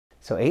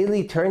So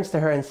Eli turns to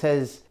her and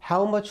says,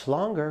 "How much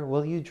longer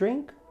will you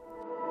drink?"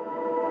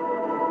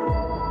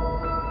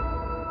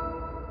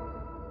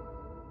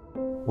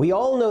 We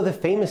all know the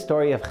famous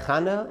story of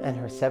Chana and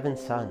her 7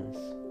 sons.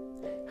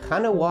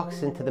 Chana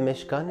walks into the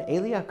Mishkan,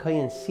 Eli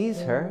HaKohen sees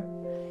her,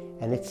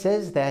 and it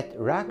says that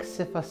Rak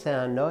Tzfas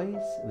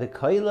Emes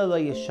v'koila lo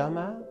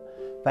yishama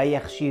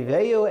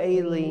v'yachshiveu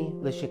Eli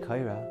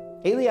l'shikoira.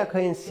 Eli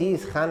HaKohen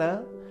sees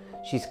Chana,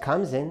 she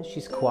comes in,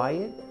 she's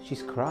quiet,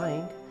 she's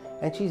crying,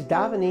 and she's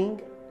davening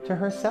to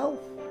herself.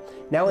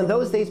 Now in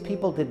those days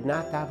people did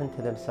not daven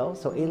to themselves,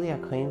 so Eli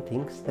HaKohen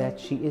thinks that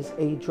she is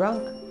a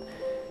drunk.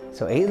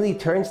 So Eli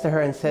turns to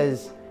her and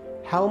says,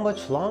 "How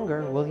much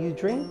longer will you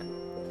drink?"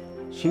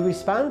 She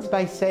responds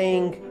by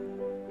saying,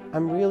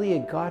 "I'm really a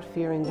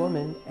God-fearing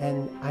woman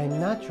and I'm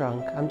not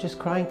drunk, I'm just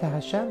crying to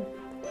Hashem."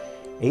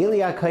 Eli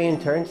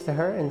HaKohen turns to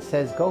her and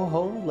says, "Go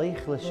home,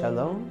 leich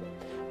l'shalom,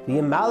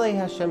 v'yimale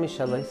Hashem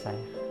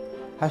ishaloseich."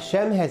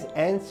 Hashem has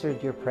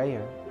answered your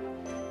prayer.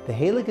 The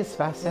Heilige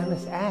Tzfas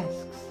Emes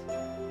asks,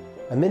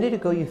 a minute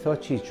ago you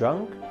thought she's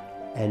drunk,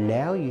 and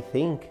now you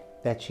think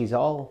that she's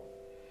all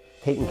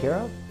taken care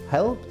of,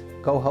 helped,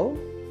 go home?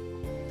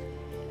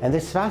 And the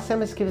Tzfas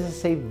Emes gives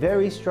us a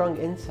very strong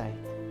insight.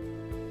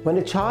 When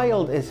a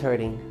child is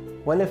hurting,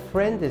 when a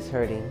friend is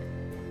hurting,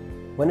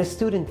 when a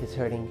student is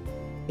hurting,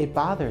 it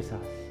bothers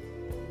us.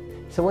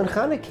 So when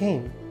Chana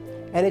came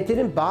and it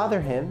didn't bother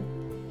him,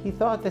 he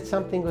thought that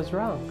something was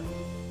wrong.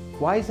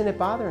 Why isn't it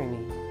bothering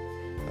me?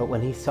 But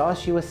when he saw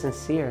she was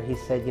sincere, he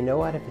said, "You know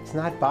what, if it's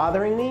not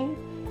bothering me,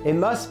 it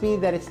must be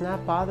that it's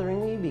not bothering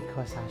me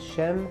because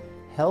Hashem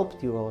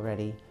helped you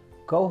already.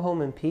 Go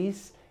home in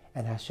peace,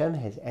 and Hashem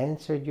has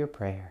answered your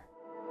prayer."